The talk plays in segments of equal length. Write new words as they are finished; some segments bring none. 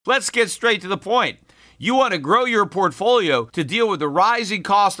Let's get straight to the point. You want to grow your portfolio to deal with the rising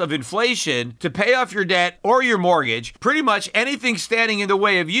cost of inflation, to pay off your debt or your mortgage, pretty much anything standing in the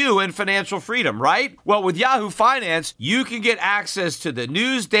way of you and financial freedom, right? Well, with Yahoo Finance, you can get access to the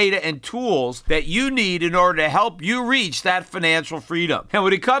news, data, and tools that you need in order to help you reach that financial freedom. And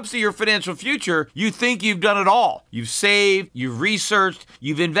when it comes to your financial future, you think you've done it all. You've saved, you've researched,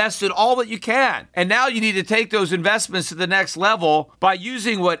 you've invested all that you can. And now you need to take those investments to the next level by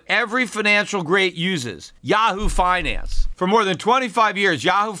using what every financial great uses. Yahoo Finance. For more than 25 years,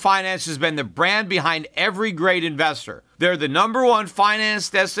 Yahoo Finance has been the brand behind every great investor. They're the #1 finance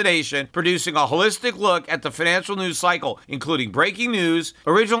destination, producing a holistic look at the financial news cycle, including breaking news,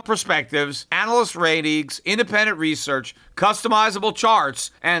 original perspectives, analyst ratings, independent research, customizable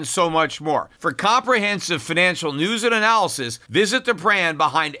charts, and so much more. For comprehensive financial news and analysis, visit the brand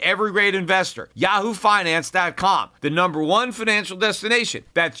behind every great investor, yahoofinance.com, the #1 financial destination.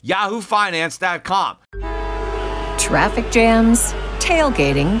 That's yahoofinance.com. Traffic jams,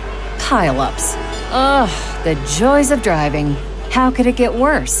 tailgating, pileups. Ugh, the joys of driving. How could it get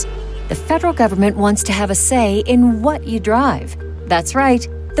worse? The federal government wants to have a say in what you drive. That's right.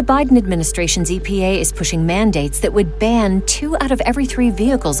 The Biden administration's EPA is pushing mandates that would ban 2 out of every 3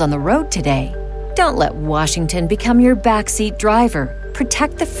 vehicles on the road today. Don't let Washington become your backseat driver.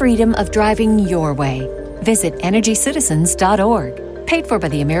 Protect the freedom of driving your way. Visit EnergyCitizens.org. Paid for by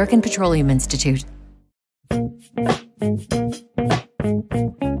the American Petroleum Institute.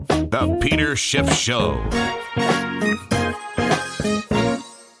 The Peter Schiff Show.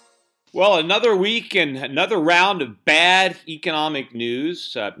 Well, another week and another round of bad economic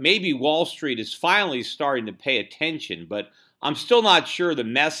news. Maybe Wall Street is finally starting to pay attention, but I'm still not sure the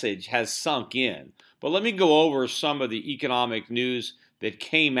message has sunk in. But let me go over some of the economic news that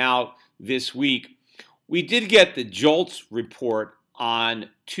came out this week. We did get the JOLTS report on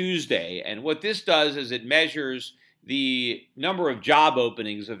Tuesday, and what this does is it measures the number of job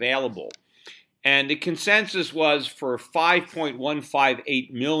openings available. And the consensus was for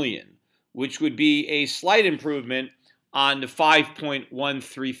 5.158 million, which would be a slight improvement on the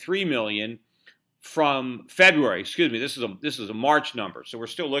 5.133 million from February. Excuse me, this is a March number, so we're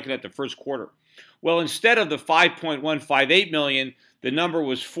still looking at the first quarter. Well, instead of the 5.158 million, the number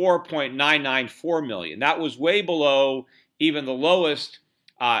was 4.994 million. That was way below even the lowest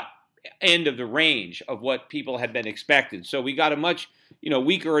end of the range of what people had been expecting. So we got a much,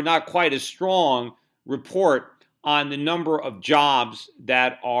 weaker or not quite as strong report on the number of jobs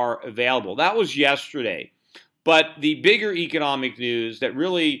that are available. That was yesterday. But the bigger economic news that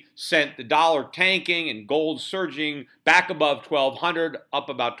really sent the dollar tanking and gold surging back above 1,200, up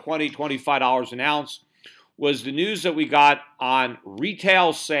about $20, $25 an ounce, was the news that we got on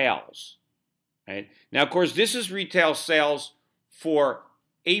retail sales. Right? Now, of course, this is retail sales for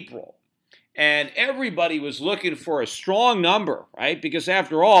April. And everybody was looking for a strong number, right? Because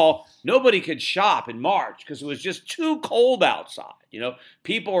after all, nobody could shop in March because it was just too cold outside.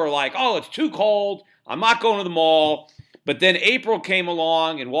 People were like, oh, it's too cold. I'm not going to the mall. But then April came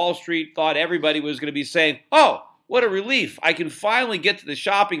along and Wall Street thought everybody was going to be saying, oh, what a relief. I can finally get to the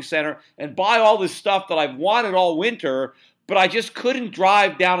shopping center and buy all this stuff that I've wanted all winter, but I just couldn't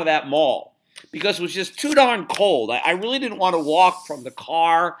drive down to that mall because it was just too darn cold. I really didn't want to walk from the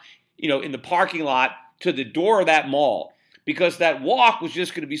car, in the parking lot to the door of that mall because that walk was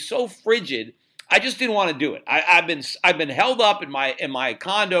just going to be so frigid. I just didn't want to do it. I've been held up in my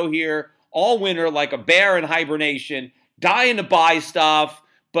condo here all winter like a bear in hibernation, dying to buy stuff,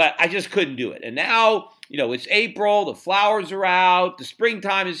 but I just couldn't do it. And now, it's April, the flowers are out, the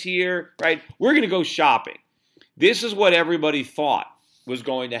springtime is here, right? We're going to go shopping. This is what everybody thought was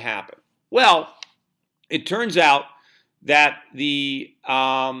going to happen. Well, it turns out that the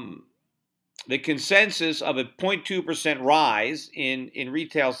consensus of a 0.2% rise in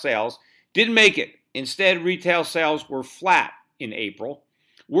retail sales didn't make it. Instead, retail sales were flat in April.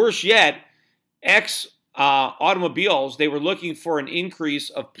 Worse yet, automobiles, they were looking for an increase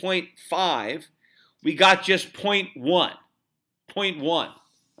of 0.5. We got just 0.1,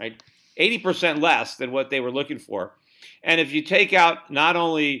 right? 80% less than what they were looking for. And if you take out not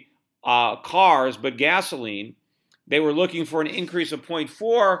only cars, but gasoline, they were looking for an increase of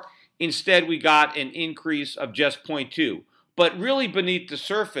 0.4. Instead, we got an increase of just 0.2. But really beneath the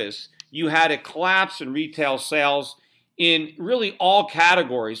surface, you had a collapse in retail sales in really all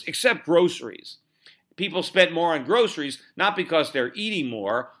categories except groceries. People spent more on groceries, not because they're eating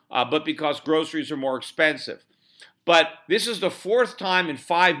more, but because groceries are more expensive. But this is the 4th time in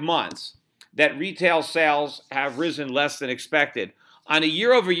 5 months that retail sales have risen less than expected. On a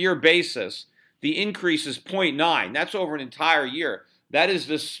year-over-year basis, the increase is 0.9. That's over an entire year. That is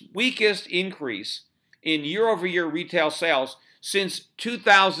the weakest increase in year-over-year retail sales since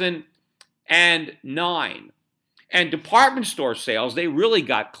 2009. And department store sales, they really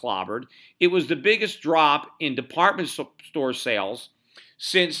got clobbered. It was the biggest drop in department store sales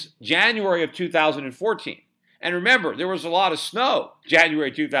since January of 2014. And remember, there was a lot of snow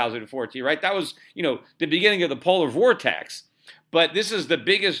January 2014, right? That was, the beginning of the polar vortex. But this is the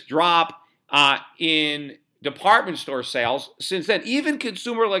biggest drop in department store sales since then. Even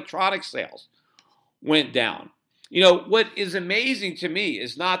consumer electronics sales went down. What is amazing to me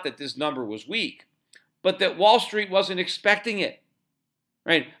is not that this number was weak, but that Wall Street wasn't expecting it,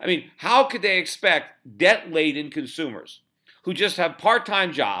 right? I mean, how could they expect debt-laden consumers who just have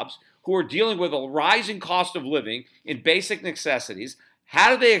part-time jobs, who are dealing with a rising cost of living in basic necessities? How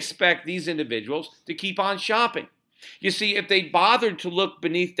do they expect these individuals to keep on shopping? You see, if they bothered to look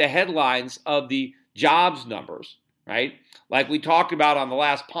beneath the headlines of the jobs numbers, right, like we talked about on the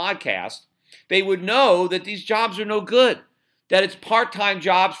last podcast, they would know that these jobs are no good, that it's part-time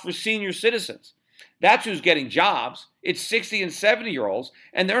jobs for senior citizens. That's who's getting jobs. It's 60 and 70-year-olds,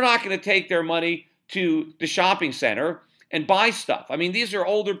 and they're not going to take their money to the shopping center and buy stuff. I mean, these are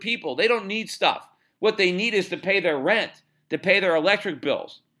older people. They don't need stuff. What they need is to pay their rent, to pay their electric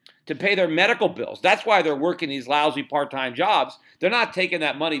bills, to pay their medical bills. That's why they're working these lousy part-time jobs. They're not taking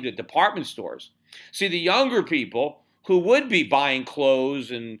that money to department stores. See, the younger people who would be buying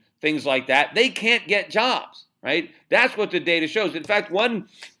clothes and things like that, they can't get jobs, right? That's what the data shows. In fact, one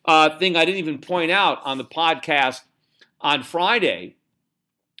thing I didn't even point out on the podcast on Friday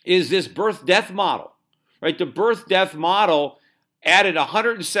is this birth-death model, right? The birth-death model added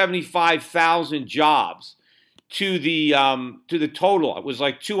 175,000 jobs to the total. It was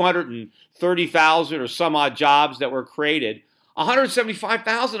like 230,000 or some odd jobs that were created.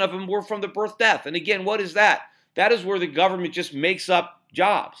 175,000 of them were from the birth-death. And again, what is that? That is where the government just makes up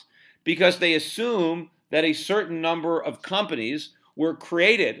jobs because they assume that a certain number of companies were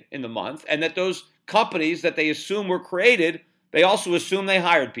created in the month, and that those companies that they assume were created, they also assume they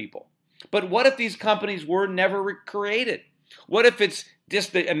hired people. But what if these companies were never created? What if it's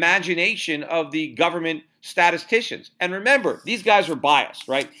just the imagination of the government statisticians? And remember, these guys are biased,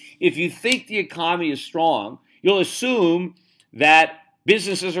 right? If you think the economy is strong, you'll assume that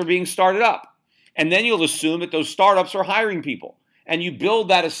businesses are being started up. And then you'll assume that those startups are hiring people. And you build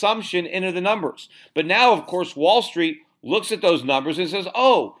that assumption into the numbers. But now, of course, Wall Street looks at those numbers and says,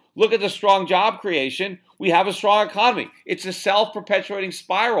 oh, look at the strong job creation. We have a strong economy. It's a self-perpetuating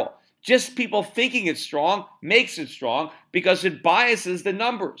spiral. Just people thinking it's strong makes it strong because it biases the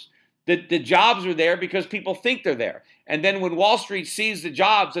numbers. The jobs are there because people think they're there. And then when Wall Street sees the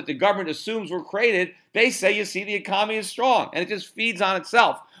jobs that the government assumes were created, they say, you see, the economy is strong. And it just feeds on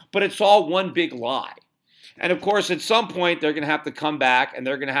itself. But it's all one big lie. And of course, at some point, they're going to have to come back and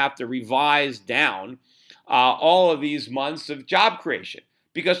they're going to have to revise down all of these months of job creation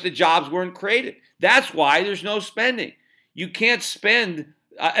because the jobs weren't created. That's why there's no spending. You can't spend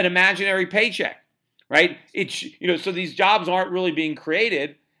an imaginary paycheck, right? So these jobs aren't really being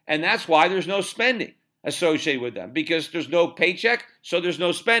created, and that's why there's no spending associated with them because there's no paycheck, so there's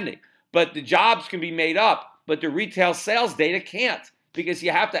no spending. But the jobs can be made up, but the retail sales data can't because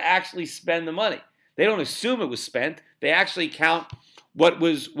you have to actually spend the money. They don't assume it was spent. They actually count what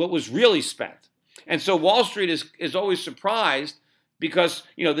was really spent. And so Wall Street is always surprised because,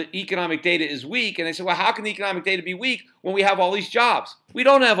 the economic data is weak. And they say, well, how can the economic data be weak when we have all these jobs? We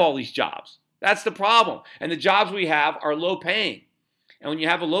don't have all these jobs. That's the problem. And the jobs we have are low paying. And when you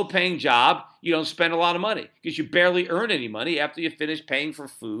have a low paying job, you don't spend a lot of money because you barely earn any money after you finish paying for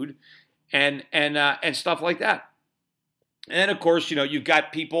food and stuff like that. And then, of course, you've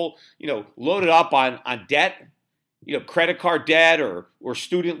got people, loaded up on debt, credit card debt or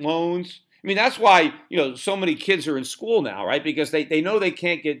student loans. I mean, that's why, so many kids are in school now, right? Because they know they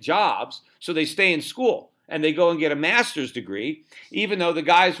can't get jobs, so they stay in school and they go and get a master's degree, even though the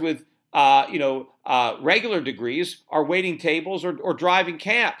guys with, regular degrees are waiting tables or driving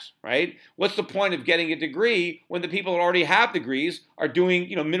cabs, right? What's the point of getting a degree when the people that already have degrees are doing,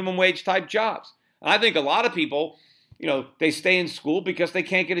 minimum wage type jobs? And I think a lot of people, they stay in school because they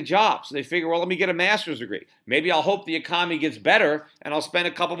can't get a job. So they figure, well, let me get a master's degree. Maybe I'll hope the economy gets better and I'll spend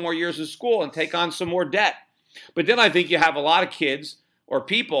a couple more years in school and take on some more debt. But then I think you have a lot of kids or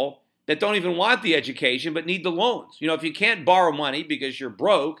people that don't even want the education but need the loans. If you can't borrow money because you're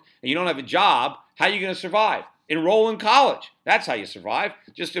broke and you don't have a job, how are you going to survive? Enroll in college. That's how you survive.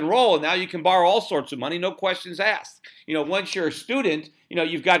 Just enroll, and now you can borrow all sorts of money, no questions asked. Once you're a student,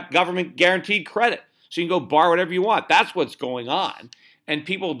 you've got government guaranteed credit. So you can go borrow whatever you want. That's what's going on. And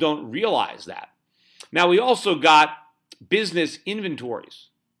people don't realize that. Now, we also got business inventories.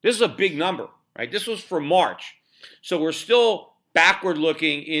 This is a big number, right? This was for March. So we're still backward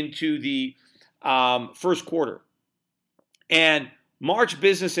looking into the first quarter. And March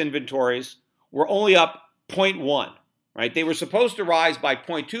business inventories were only up 0.1, right? They were supposed to rise by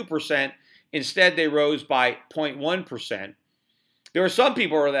 0.2%. Instead, they rose by 0.1%. There were some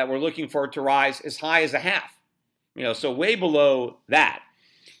people that were looking for it to rise as high as a half, so way below that.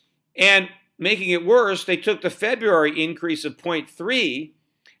 And making it worse, they took the February increase of 0.3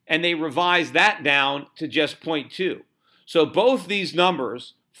 and they revised that down to just 0.2. So both these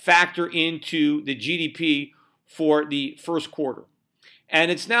numbers factor into the GDP for the first quarter. And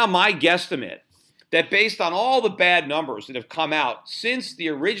it's now my guesstimate that based on all the bad numbers that have come out since the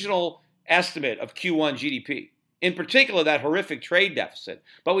original estimate of Q1 GDP, in particular that horrific trade deficit,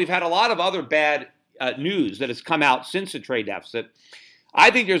 but we've had a lot of other bad news that has come out since the trade deficit,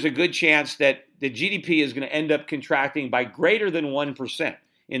 I think there's a good chance that the GDP is going to end up contracting by greater than 1%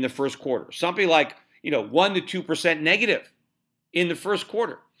 in the first quarter, something like 1 to 2% negative in the first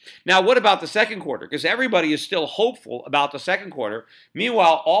quarter. Now, what about the second quarter? Because everybody is still hopeful about the second quarter.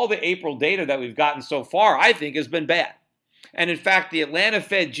 Meanwhile, all the April data that we've gotten so far, I think, has been bad. And in fact, the Atlanta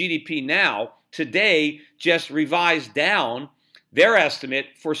Fed GDP now, today, just revised down their estimate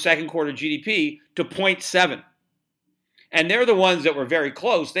for second quarter GDP to 0.7. And they're the ones that were very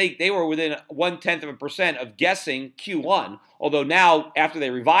close. They were within 0.1% of guessing Q1, although now, after they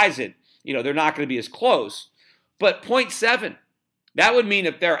revise it, they're not going to be as close. But 0.7, that would mean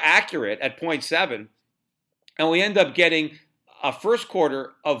if they're accurate at 0.7, and we end up getting a first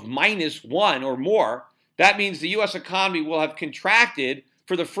quarter of -1 or more, that means the U.S. economy will have contracted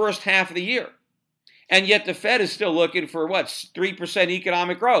for the first half of the year. And yet the Fed is still looking for, 3%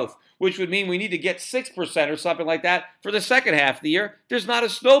 economic growth, which would mean we need to get 6% or something like that for the second half of the year. There's not a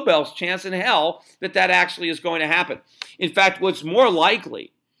snowball's chance in hell that actually is going to happen. In fact, what's more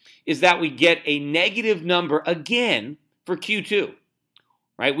likely is that we get a negative number again for Q2,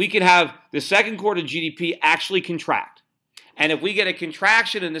 right? We could have the second quarter GDP actually contract. And if we get a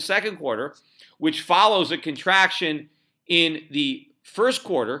contraction in the second quarter, which follows a contraction in the first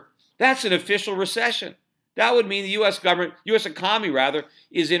quarter, that's an official recession. That would mean the U.S. economy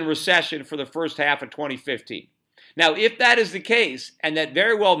is in recession for the first half of 2015. Now, if that is the case, and that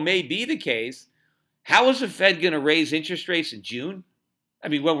very well may be the case, how is the Fed going to raise interest rates in June? I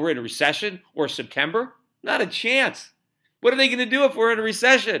mean, when we're in a recession, or September? Not a chance. What are they going to do if we're in a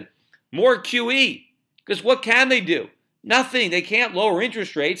recession? More QE. Because what can they do? Nothing. They can't lower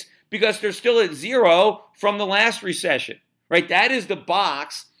interest rates because they're still at zero from the last recession, right? That is the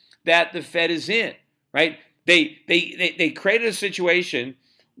box that the Fed is in, right? They created a situation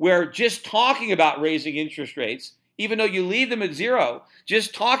where just talking about raising interest rates, even though you leave them at zero,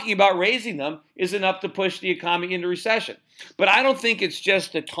 just talking about raising them is enough to push the economy into recession. But I don't think it's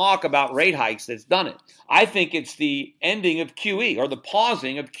just the talk about rate hikes that's done it. I think it's the ending of QE or the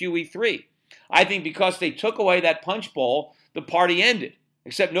pausing of QE3. I think because they took away that punch bowl, the party ended.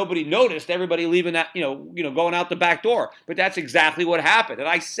 Except nobody noticed, everybody leaving that, going out the back door. But that's exactly what happened. And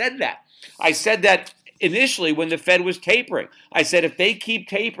I said that. I said that initially when the Fed was tapering. I said if they keep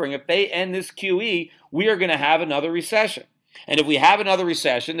tapering, if they end this QE, we are going to have another recession. And if we have another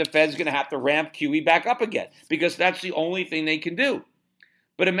recession, the Fed's going to have to ramp QE back up again because that's the only thing they can do.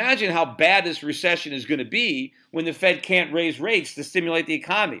 But imagine how bad this recession is going to be when the Fed can't raise rates to stimulate the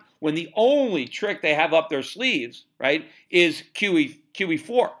economy, when the only trick they have up their sleeves, right, is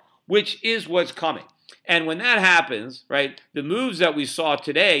QE4, which is what's coming. And when that happens, right, the moves that we saw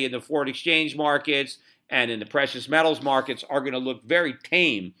today in the foreign exchange markets and in the precious metals markets are going to look very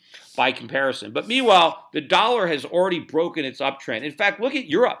tame by comparison. But meanwhile, the dollar has already broken its uptrend. In fact, look at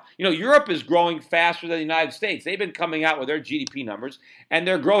Europe. Europe is growing faster than the United States. They've been coming out with their GDP numbers, and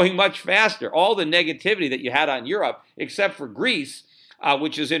they're growing much faster. All the negativity that you had on Europe, except for Greece,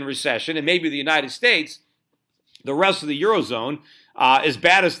 which is in recession, and maybe the United States, the rest of the Eurozone, as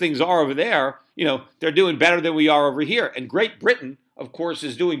bad as things are over there, they're doing better than we are over here. And Great Britain, of course,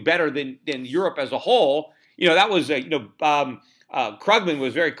 is doing better than Europe as a whole. That was, Krugman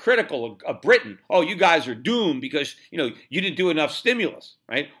was very critical of Britain. Oh, you guys are doomed because, you didn't do enough stimulus,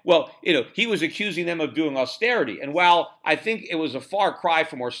 right? Well, he was accusing them of doing austerity. And while I think it was a far cry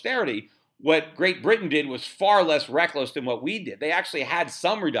from austerity, what Great Britain did was far less reckless than what we did. They actually had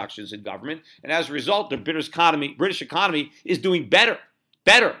some reductions in government, and as a result, the British economy is doing better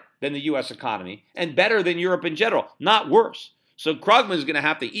than the U.S. economy, and better than Europe in general, not worse. So Krugman is going to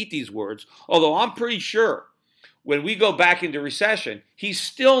have to eat these words, although I'm pretty sure when we go back into recession, he's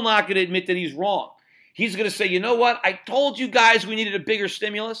still not going to admit that he's wrong. He's going to say, you know what? I told you guys we needed a bigger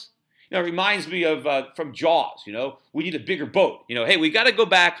stimulus. It reminds me of from Jaws. We need a bigger boat. Hey, we got to go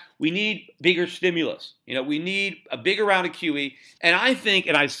back. We need bigger stimulus. We need a bigger round of QE. And I think,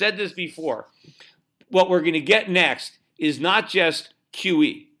 and I've said this before, what we're going to get next is not just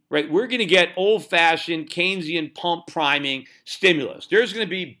QE. Right, we're going to get old-fashioned Keynesian pump priming stimulus. There's going to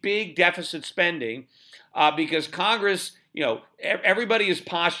be big deficit spending because Congress, everybody is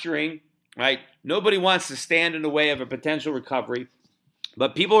posturing, right? Nobody wants to stand in the way of a potential recovery.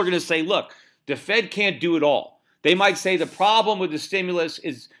 But people are going to say, look, the Fed can't do it all. They might say the problem with the stimulus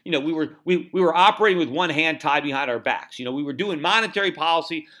is, we were operating with one hand tied behind our backs. We were doing monetary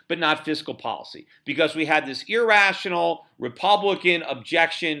policy, but not fiscal policy because we had this irrational Republican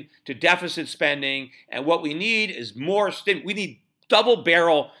objection to deficit spending. And what we need is more we need double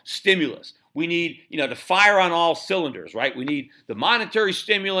barrel stimulus. We need, to fire on all cylinders, right? We need the monetary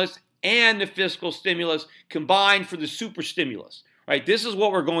stimulus and the fiscal stimulus combined for the super stimulus. Right, this is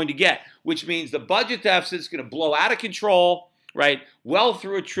what we're going to get, which means the budget deficit is going to blow out of control, right, well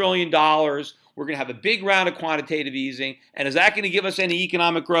through $1 trillion. We're going to have a big round of quantitative easing. And is that going to give us any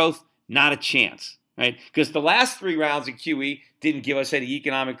economic growth? Not a chance, right? Because the last 3 rounds of QE didn't give us any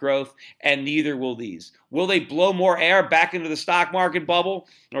economic growth, and neither will these. Will they blow more air back into the stock market bubble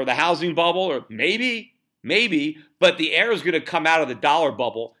or the housing bubble? Or maybe, but the air is going to come out of the dollar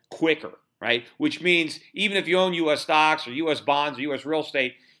bubble quicker. Right, which means even if you own U.S. stocks or U.S. bonds or U.S. real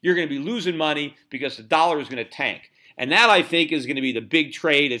estate, you're going to be losing money because the dollar is going to tank. And that, I think, is going to be the big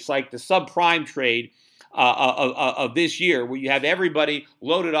trade. It's like the subprime trade of this year where you have everybody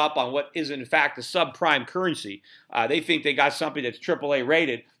loaded up on what is, in fact, a subprime currency. They think they got something that's AAA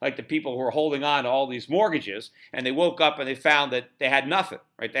rated, like the people who are holding on to all these mortgages, and they woke up and they found that they had nothing.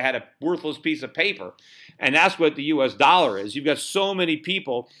 Right? They had a worthless piece of paper. And that's what the U.S. dollar is. You've got so many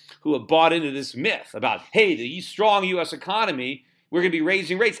people who have bought into this myth about, hey, the strong U.S. economy, we're going to be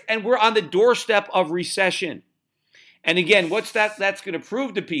raising rates. And we're on the doorstep of recession. And again, what's that's going to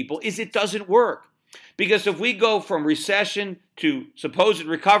prove to people is it doesn't work. Because if we go from recession to supposed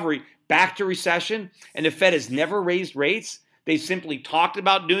recovery back to recession, and the Fed has never raised rates, they simply talked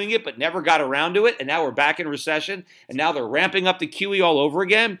about doing it but never got around to it, and now we're back in recession, and now they're ramping up the QE all over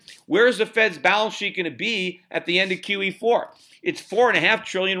again. Where's the Fed's balance sheet going to be at the end of QE4? It's $4.5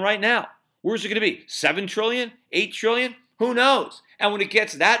 trillion right now. Where's it going to be? $7 trillion? $8 trillion? Who knows? And when it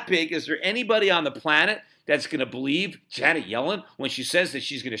gets that big, is there anybody on the planet that's going to believe Janet Yellen when she says that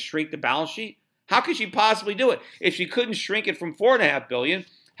she's going to shrink the balance sheet? How could she possibly do it? If she couldn't shrink it from $4.5 billion,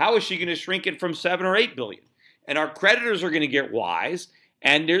 how is she going to shrink it from $7 or $8 billion? And our creditors are going to get wise,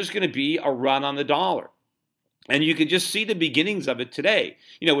 and there's going to be a run on the dollar. And you can just see the beginnings of it today.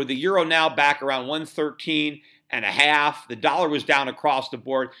 With the euro now back around 113.5, the dollar was down across the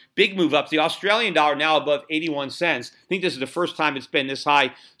board. Big move up. The Australian dollar now above 81 cents. I think this is the first time it's been this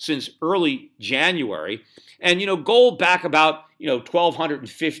high since early January. And, gold back about,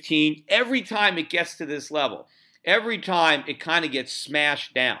 1,215. Every time it gets to this level, every time it kind of gets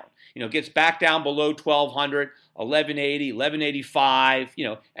smashed down. Gets back down below 1,200, 1180, 1185,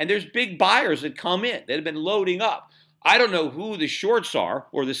 and there's big buyers that come in that have been loading up. I don't know who the shorts are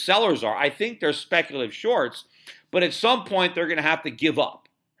or the sellers are. I think they're speculative shorts, but at some point they're going to have to give up,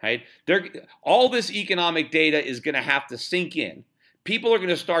 right? All this economic data is going to have to sink in. People are going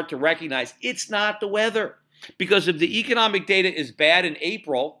to start to recognize it's not the weather, because if the economic data is bad in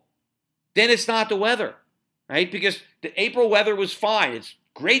April, then it's not the weather, right? Because the April weather was fine. It's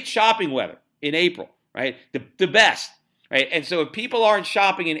great shopping weather in April, right? The best, right? And so if people aren't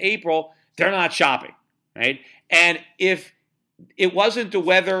shopping in April, they're not shopping, right? And if it wasn't the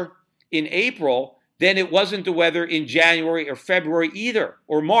weather in April, then it wasn't the weather in January or February either,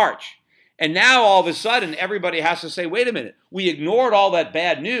 or March. And now all of a sudden, everybody has to say, wait a minute, we ignored all that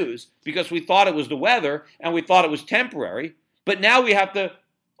bad news because we thought it was the weather and we thought it was temporary, but now we have to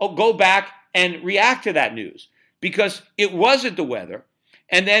go back and react to that news because it wasn't the weather.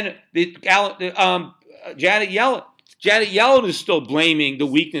 And then Janet Yellen is still blaming the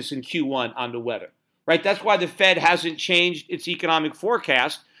weakness in Q1 on the weather, right? That's why the Fed hasn't changed its economic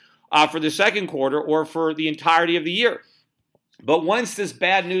forecast for the second quarter or for the entirety of the year. But once this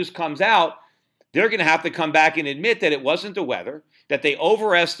bad news comes out, they're going to have to come back and admit that it wasn't the weather, that they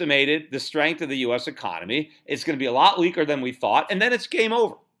overestimated the strength of the U.S. economy. It's going to be a lot weaker than we thought, and then it's game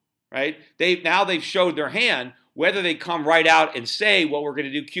over, right? They've showed their hand. Whether they come right out and say, well, we're going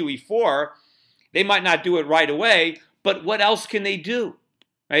to do QE4, they might not do it right away, but what else can they do,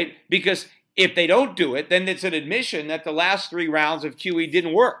 right? Because if they don't do it, then it's an admission that the last 3 rounds of QE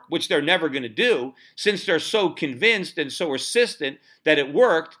didn't work, which they're never going to do. Since they're so convinced and so persistent that it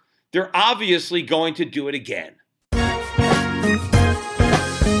worked, they're obviously going to do it again.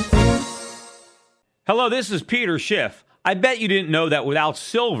 Hello, this is Peter Schiff. I bet you didn't know that without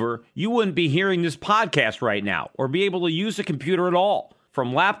silver, you wouldn't be hearing this podcast right now or be able to use a computer at all.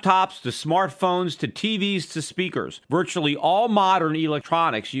 From laptops to smartphones to TVs to speakers, virtually all modern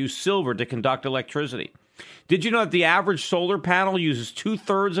electronics use silver to conduct electricity. Did you know that the average solar panel uses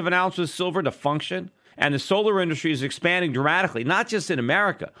 2/3 of an ounce of silver to function? And the solar industry is expanding dramatically, not just in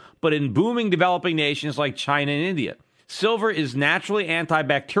America, but in booming developing nations like China and India. Silver is naturally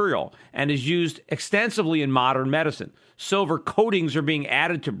antibacterial and is used extensively in modern medicine. Silver coatings are being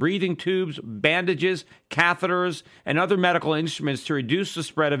added to breathing tubes, bandages, catheters, and other medical instruments to reduce the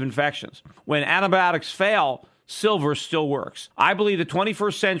spread of infections. When antibiotics fail, silver still works. I believe the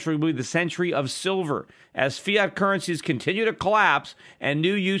 21st century will be the century of silver. As fiat currencies continue to collapse and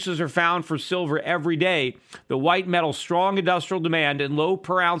new uses are found for silver every day, the white metal's strong industrial demand and low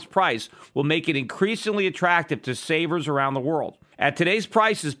per ounce price will make it increasingly attractive to savers around the world. At today's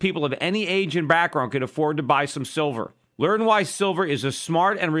prices, people of any age and background can afford to buy some silver. Learn why silver is a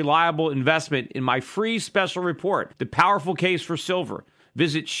smart and reliable investment in my free special report, The Powerful Case for Silver.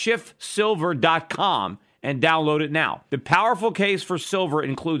 Visit shiftsilver.com and download it now. The Powerful Case for Silver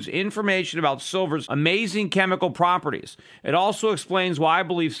includes information about silver's amazing chemical properties. It also explains why I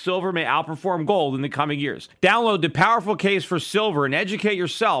believe silver may outperform gold in the coming years. Download The Powerful Case for Silver and educate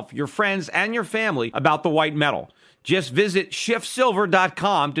yourself, your friends, and your family about the white metal. Just visit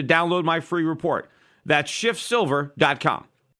shiftsilver.com to download my free report. That's shiftsilver.com.